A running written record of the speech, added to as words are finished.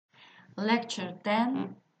Lecture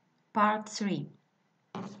 10, Part 3.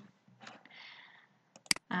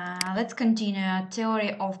 Let's continue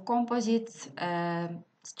theory of composites,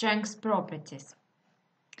 strength properties.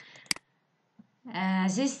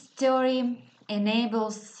 This theory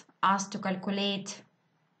enables us to calculate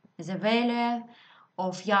the value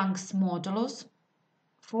of Young's modulus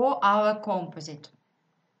for our composite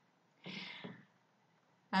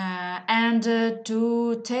and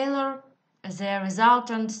to tailor the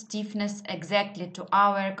resultant stiffness exactly to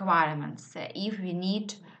our requirements if we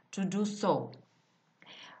need to do so.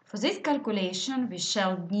 For this calculation, we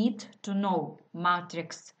shall need to know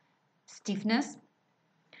matrix stiffness,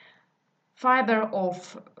 fiber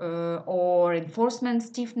of or reinforcement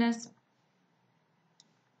stiffness,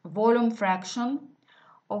 volume fraction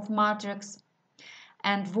of matrix,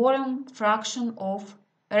 and volume fraction of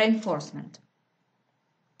reinforcement.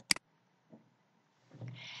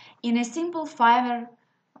 In a simple fiber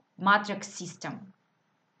matrix system,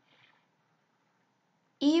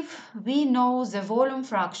 if we know the volume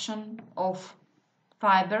fraction of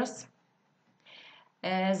fibers,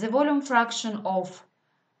 the volume fraction of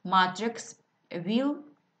matrix will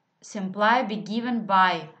simply be given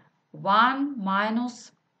by 1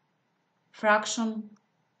 minus fraction,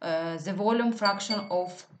 the volume fraction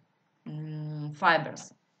of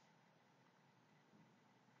fibers.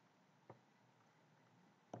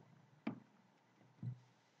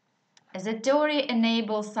 The theory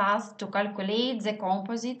enables us to calculate the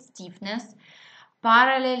composite stiffness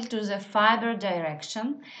parallel to the fiber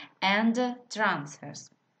direction and transverse.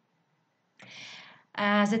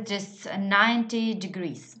 That is 90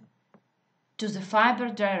 degrees to the fiber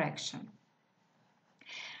direction.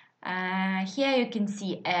 Here you can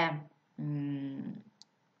see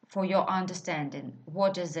for your understanding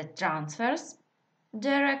what is the transverse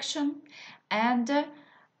direction and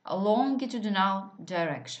longitudinal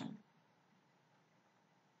direction.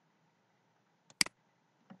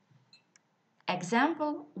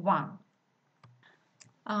 Example 1.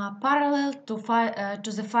 Parallel to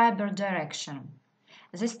the fiber direction.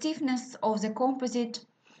 The stiffness of the composite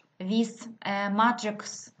with a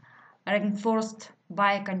matrix reinforced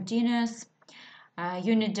by continuous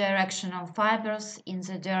unidirectional fibers in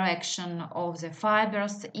the direction of the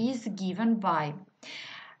fibers is given by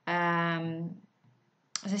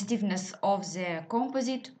the stiffness of the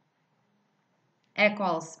composite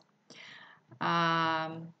equals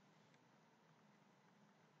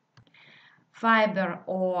fiber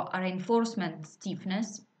or reinforcement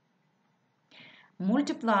stiffness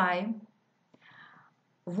multiply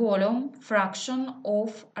volume fraction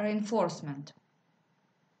of reinforcement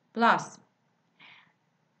plus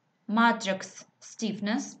matrix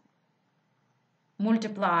stiffness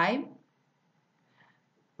multiply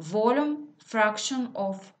volume fraction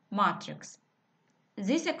of matrix.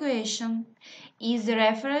 This equation is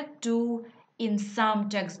referred to in some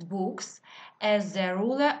textbooks as the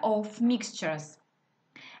rule of mixtures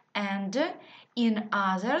and in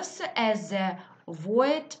others as the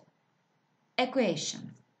Voigt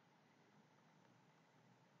equation.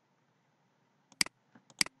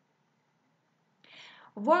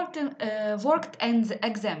 Worked in the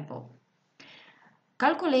example.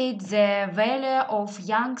 Calculate the value of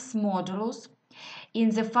Young's modulus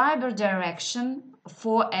in the fiber direction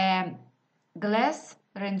for a glass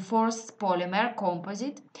reinforced polymer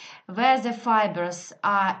composite where the fibers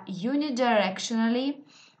are unidirectionally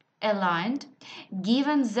aligned,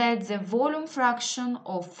 given that the volume fraction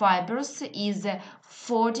of fibers is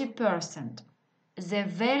 40%. The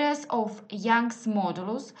values of Young's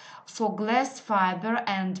modulus for glass fiber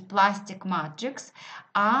and plastic matrix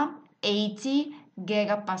are 80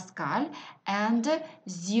 gigapascal and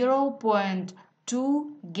 0.2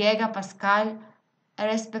 gigapascal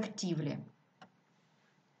respectively.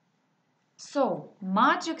 So,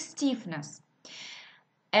 matrix stiffness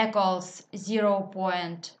equals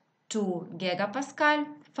 0.2 gigapascal,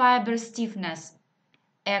 fiber stiffness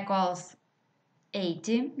equals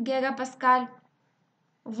 80 gigapascal,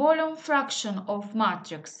 volume fraction of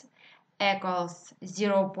matrix equals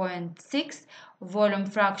 0.6, volume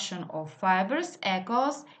fraction of fibers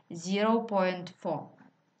equals 0.4.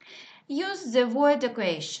 Use the Voigt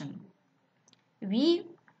equation. We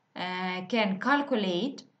can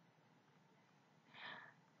calculate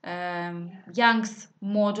Young's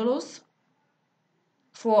modulus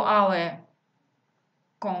for our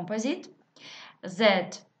composite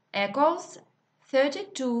that equals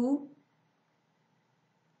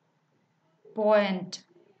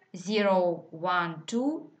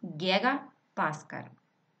 32.012 gigapascal.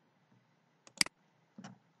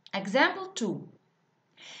 Example 2.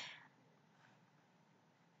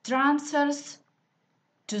 Transverse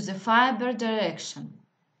to the fiber direction.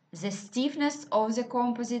 The stiffness of the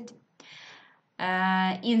composite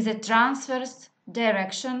in the transverse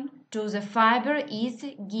direction to the fiber is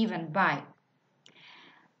given by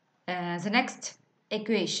the next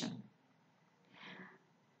equation.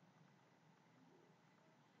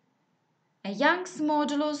 Young's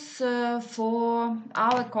modulus for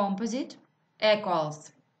our composite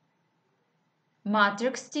equals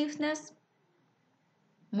matrix stiffness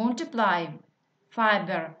multiply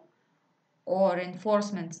fiber or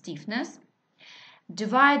reinforcement stiffness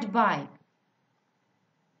divide by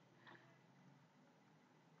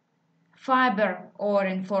fiber or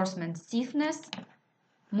reinforcement stiffness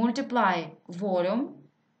multiply volume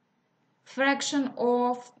fraction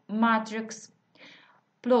of matrix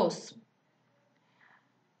plus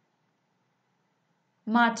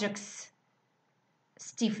matrix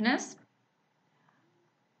stiffness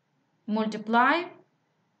multiply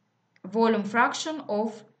volume fraction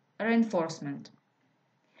of reinforcement.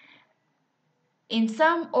 In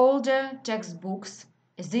some older textbooks,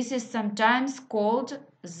 this is sometimes called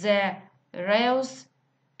the Rayleigh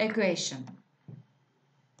equation.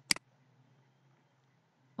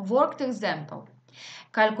 Worked example.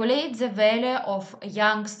 Calculate the value of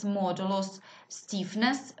Young's modulus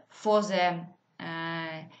stiffness for the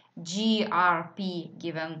GRP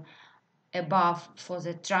given above for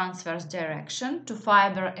the transverse direction to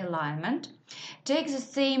fiber alignment. Take the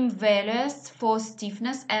same values for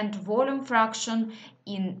stiffness and volume fraction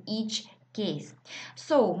in each case.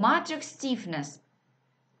 So matrix stiffness,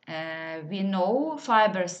 we know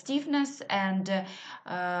fiber stiffness and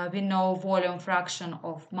we know volume fraction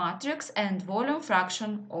of matrix and volume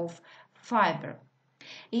fraction of fiber.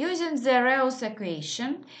 Using the Rayleigh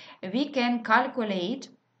equation, we can calculate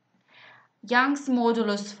Young's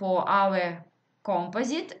modulus for our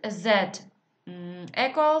composite that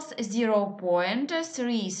equals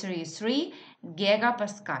 0.333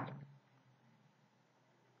 gigapascal.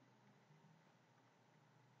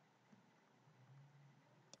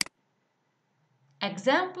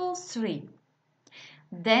 Example 3.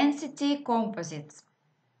 Density composites.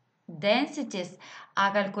 Densities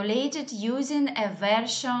are calculated using a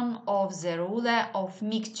version of the rule of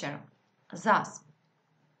mixture. Thus,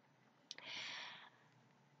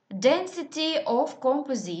 density of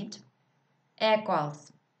composite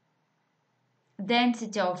equals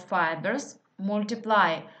density of fibers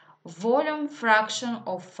multiply volume fraction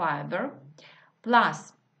of fiber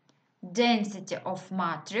plus density of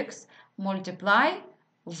matrix multiply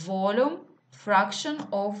volume fraction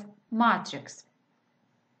of matrix.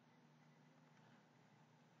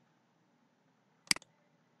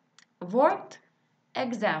 Worked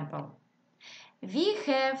example. We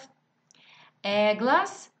have a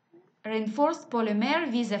glass reinforced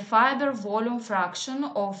polymer with a fiber volume fraction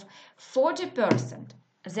of 40%.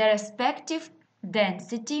 The respective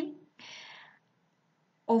density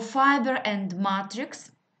of fiber and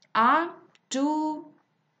matrix are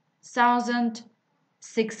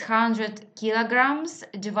 2,600 kilograms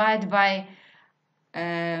divided by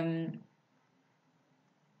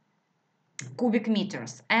cubic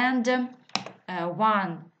meters and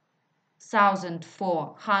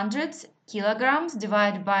 1,400 kilograms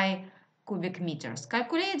divided by cubic meters.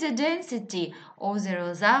 Calculate the density of the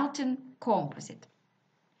resulting composite.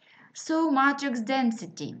 So matrix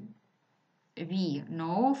density, we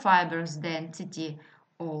know fibers density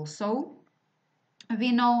also.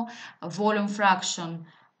 We know volume fraction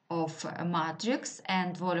of a matrix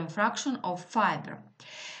and volume fraction of fiber.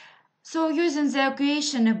 So using the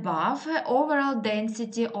equation above, overall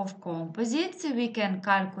density of composites we can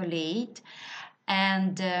calculate,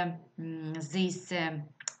 and these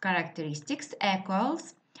characteristics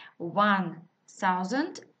equals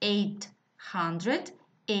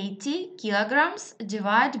 1,880 kilograms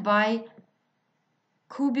divided by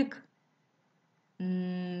cubic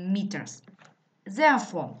meters.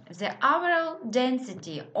 Therefore, the overall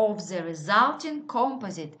density of the resulting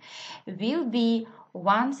composite will be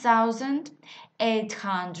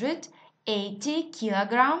 1,880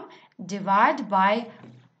 kilogram divided by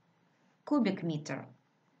cubic meter.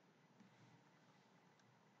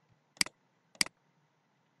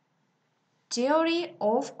 Theory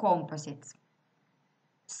of composites.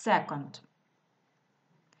 Second,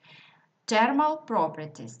 thermal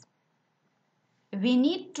properties. We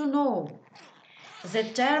need to know the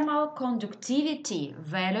thermal conductivity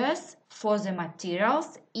values for the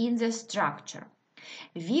materials in the structure.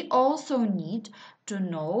 We also need to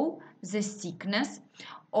know the thickness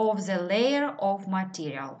of the layer of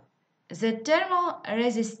material, the thermal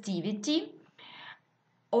resistivity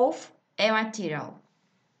of a material.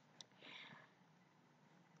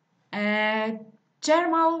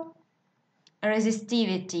 Thermal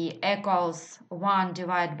resistivity equals 1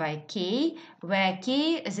 divided by K, where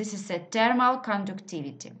K, this is a thermal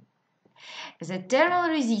conductivity. The thermal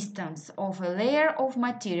resistance of a layer of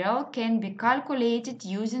material can be calculated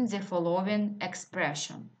using the following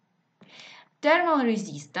expression. Thermal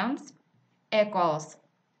resistance equals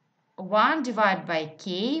 1 divided by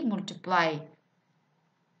K multiply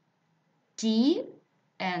T,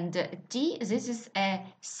 and T, this is a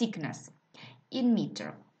thickness in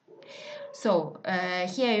meter. So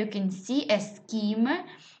here you can see a scheme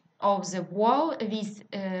of the wall with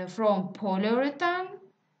from polyurethane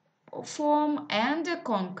foam and a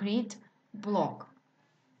concrete block.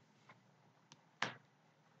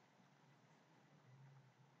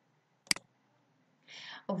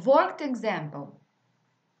 A worked example.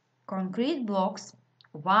 Concrete blocks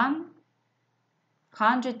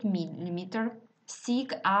 100 mm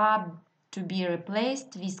thick are to be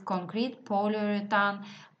replaced with concrete polyurethane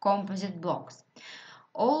composite blocks,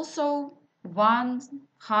 also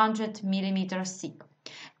 100 mm thick,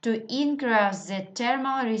 to increase the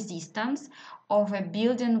thermal resistance of a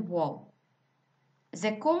building wall.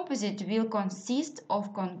 The composite will consist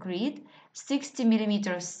of concrete 60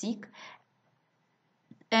 mm thick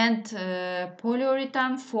and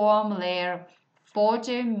polyurethane foam layer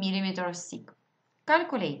 40 mm thick.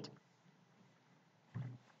 Calculate.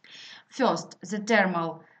 First, the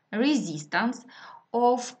thermal resistance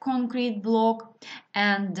of concrete block,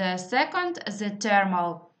 and second, the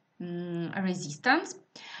thermal resistance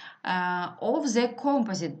of the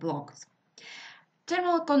composite blocks.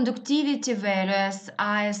 Thermal conductivity values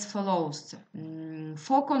are as follows.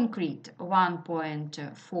 For concrete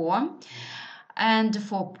 1.4 and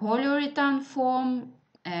for polyurethane foam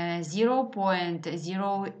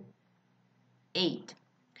 0.08.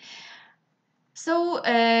 So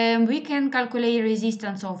we can calculate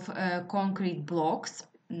resistance of concrete blocks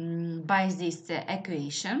by this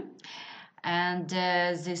equation, and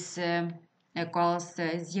this equals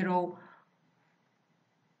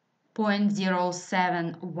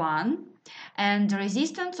 0.071, and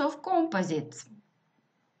resistance of composites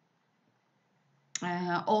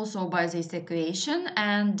also by this equation,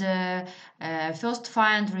 and first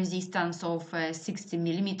find resistance of 60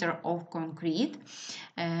 mm of concrete.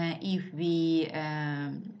 If we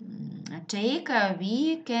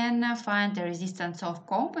we can find the resistance of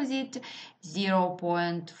composite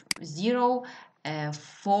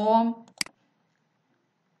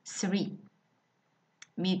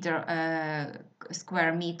 0.043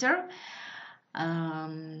 square meter.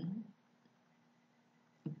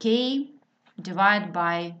 K divided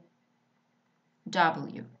by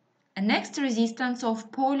W. And next, resistance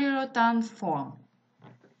of polyurethane foam.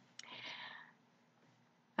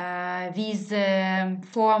 With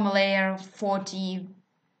foam layer 40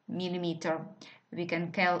 mm, we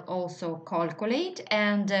can also calculate,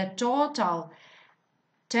 and the total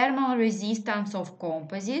thermal resistance of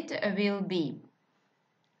composite will be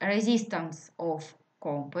resistance of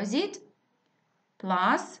composite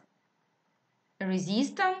plus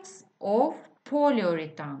resistance of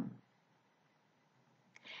polyurethane,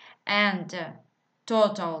 and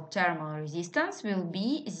total thermal resistance will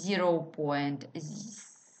be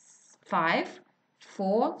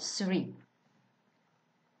 0.543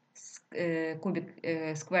 cubic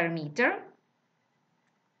square meter.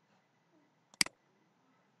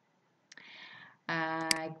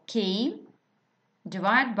 K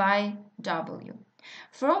divided by W.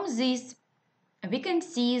 From this, we can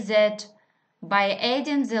see that by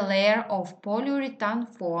adding the layer of polyurethane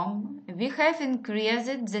foam, we have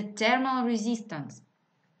increased the thermal resistance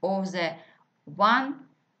of the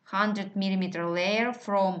 100 mm layer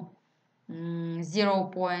from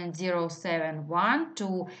 0.071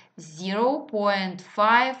 to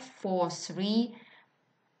 0.543.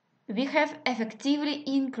 We have effectively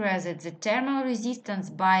increased the thermal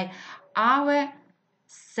resistance by our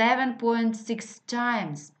 7.6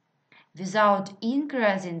 times without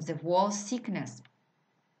increasing the wall thickness.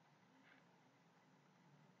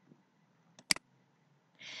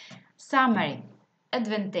 Summary: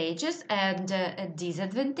 advantages and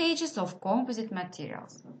disadvantages of composite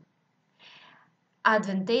materials.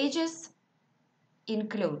 Advantages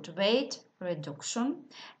include weight reduction,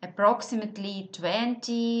 approximately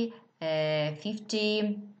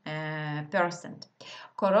 20–50%,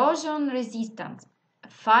 corrosion resistance,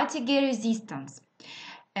 fatigue resistance,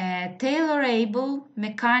 tailorable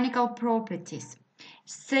mechanical properties,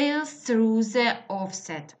 sales through the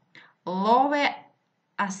offset, lower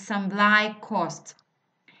assembly costs,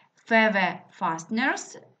 fewer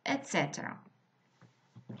fasteners, etc.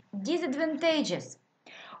 Disadvantages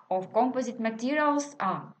of composite materials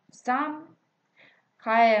are some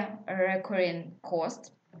higher recurring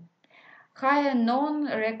cost, higher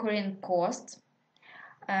non-recurring costs,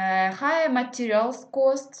 higher materials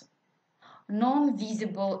cost,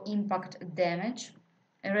 non-visible impact damage.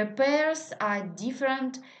 Repairs are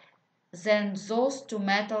different than those to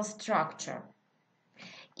metal structure.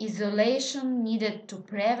 Isolation needed to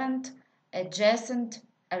prevent adjacent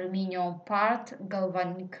aluminum part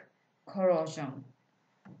galvanic corrosion.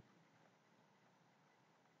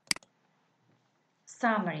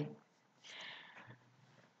 Summary.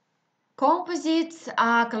 Composites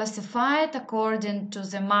are classified according to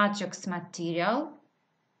the matrix material,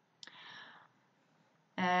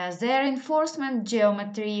 their reinforcement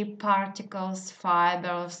geometry, particles,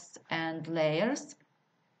 fibers, and layers.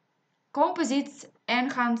 Composites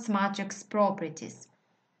enhance matrix properties.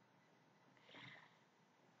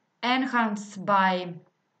 Enhance by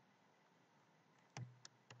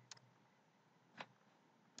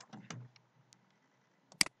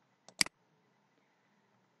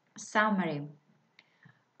summary.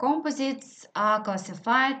 Composites are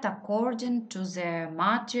classified according to the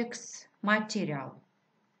matrix material.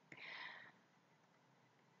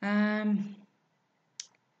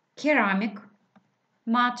 Ceramic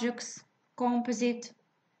matrix composite,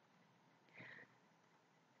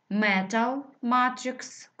 metal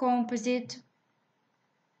matrix composite,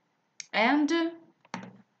 and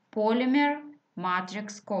polymer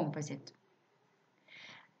matrix composite.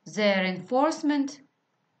 The reinforcement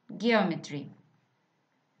geometry,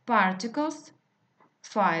 particles,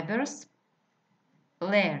 fibers,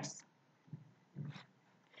 layers.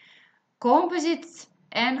 Composites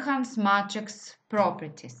enhance matrix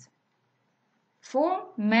properties. For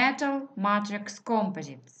metal matrix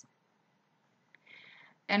composites,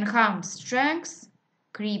 enhance strength,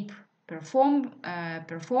 creep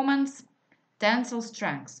performance, tensile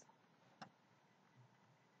strength.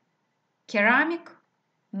 Ceramic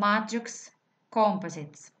matrix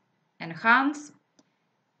composites, enhance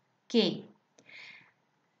K.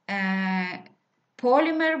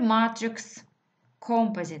 Polymer matrix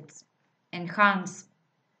composites, enhance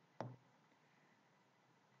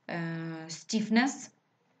stiffness,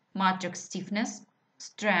 matrix stiffness,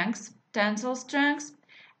 strength, tensile strength,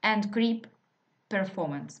 and creep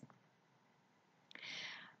performance.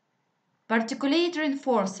 Particulate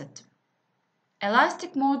reinforced.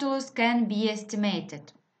 Elastic modulus can be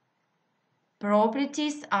estimated.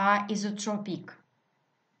 Properties are isotropic.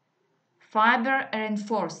 Fiber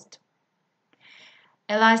reinforced.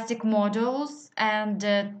 Elastic modulus and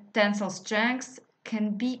tensile strength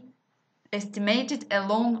can be estimated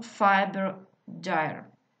along fiber dia.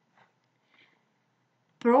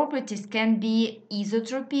 Properties can be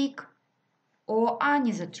isotropic or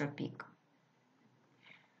anisotropic.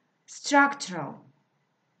 Structural,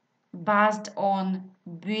 based on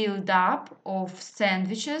build-up of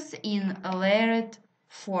sandwiches in a layered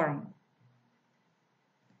form.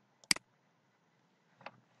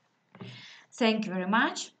 Thank you very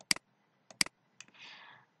much.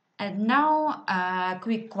 And now a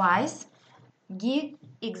quick quiz. Give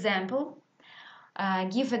examples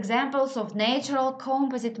of natural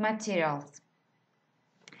composite materials.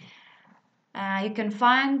 You can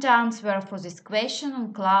find the answer for this question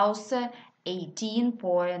on clause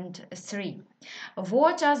 18.3.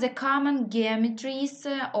 What are the common geometries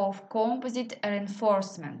of composite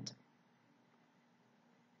reinforcement?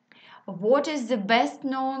 What is the best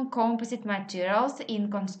known composite materials in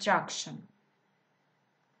construction?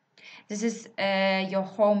 This is your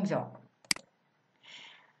homework.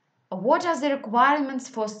 What are the requirements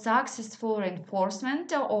for successful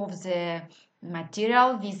reinforcement of the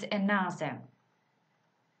material with another?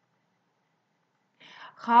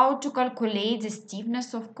 How to calculate the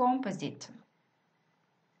stiffness of composite?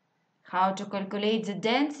 How to calculate the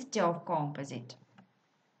density of composite?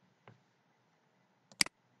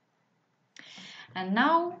 And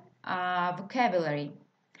now vocabulary.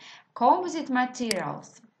 Composite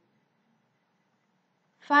materials.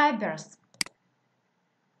 Fibers,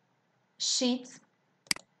 sheets,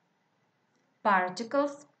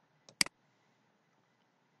 particles,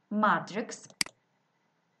 matrix,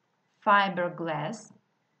 fiberglass,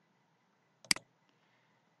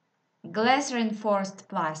 glass reinforced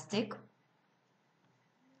plastic,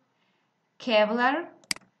 Kevlar,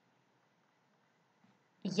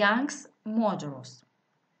 Young's modulus.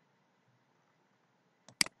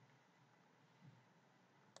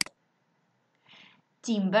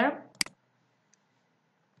 Timber,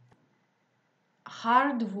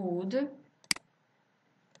 hardwood,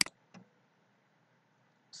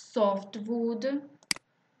 softwood,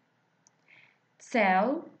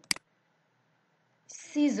 cell,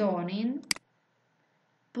 seasoning,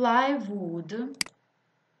 plywood,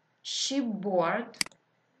 Chipboard,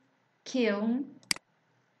 kiln,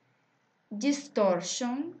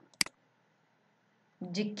 distortion,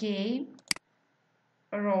 decay,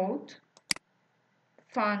 rot,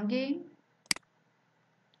 fungi,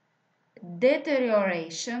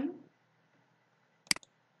 deterioration,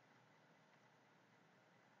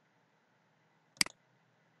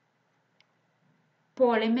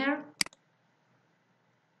 polymer,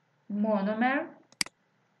 monomer,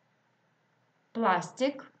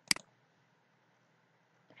 plastic,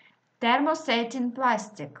 thermosetting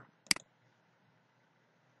plastic,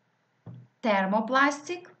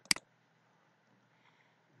 thermoplastic,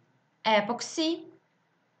 epoxy,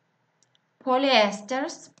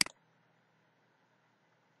 polyesters,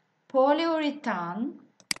 polyurethane,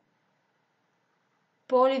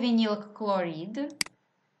 polyvinyl chloride,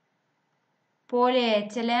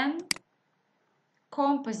 polyethylene,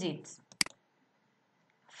 composites,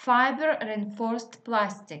 fiber reinforced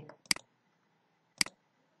plastic,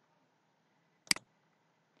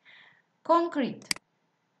 concrete,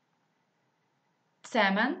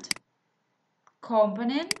 cement,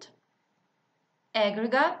 component,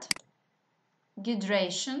 aggregate,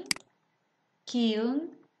 hydration,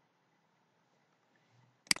 kiln,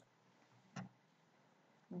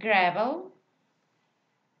 gravel,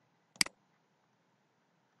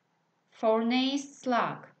 furnace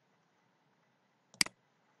slag,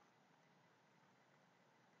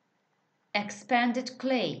 expanded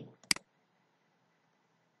clay,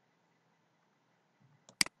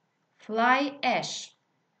 fly ash,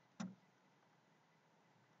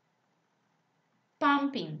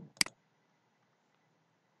 pumping,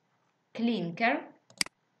 clinker,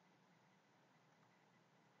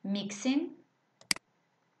 mixing,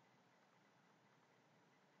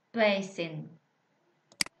 placing,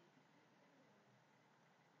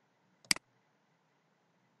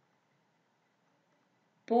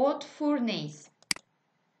 pot furnace,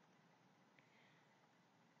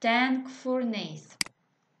 tank furnace,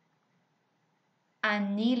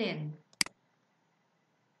 annealing,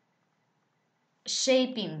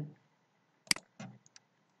 shaping,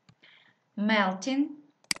 melting,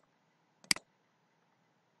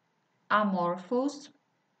 amorphous,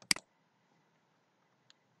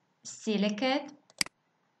 silicate,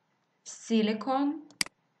 silicon,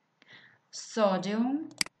 sodium,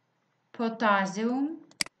 potassium,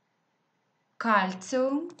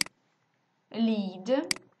 calcium, lead,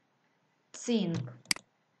 zinc,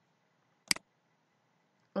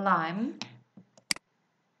 lime,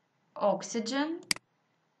 oxygen,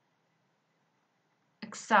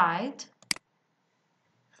 oxide,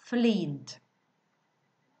 flint,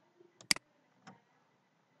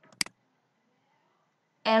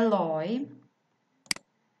 alloy,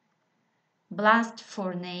 blast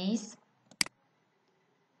furnace,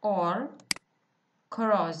 ore,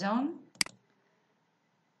 corrosion,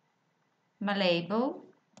 malleable,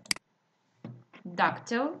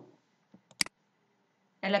 ductile,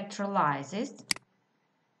 electrolysis,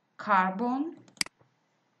 carbon,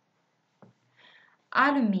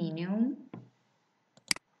 aluminium,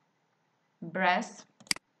 brass,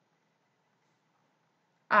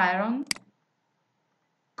 iron,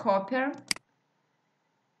 copper,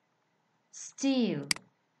 steel,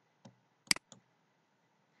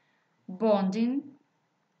 bonding,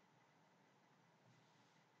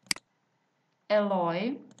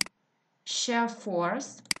 alloy, shear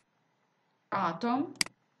force, atom,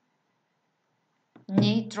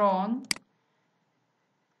 neutron,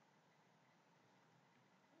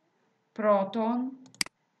 proton,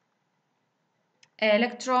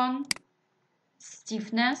 electron,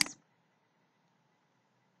 stiffness,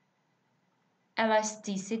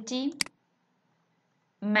 elasticity,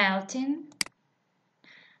 melting,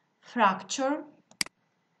 fracture,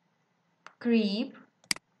 creep,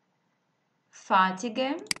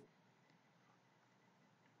 fatigue,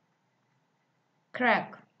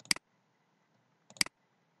 crack.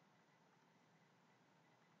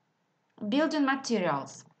 Building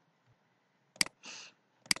materials,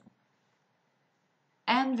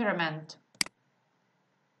 environment,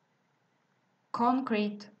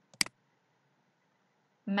 concrete,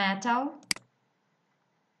 metal,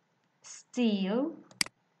 steel,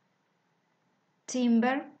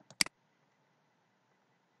 timber,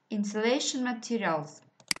 insulation materials,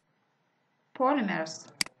 polymers,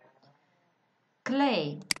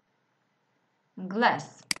 clay,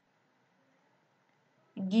 glass,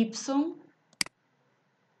 gypsum,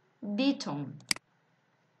 bitumen,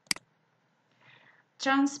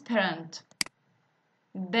 transparent,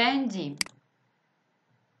 bendy,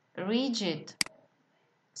 rigid,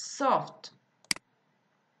 soft,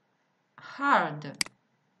 hard,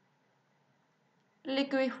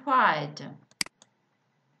 liquefied.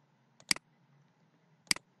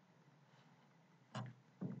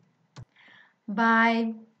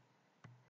 Bye.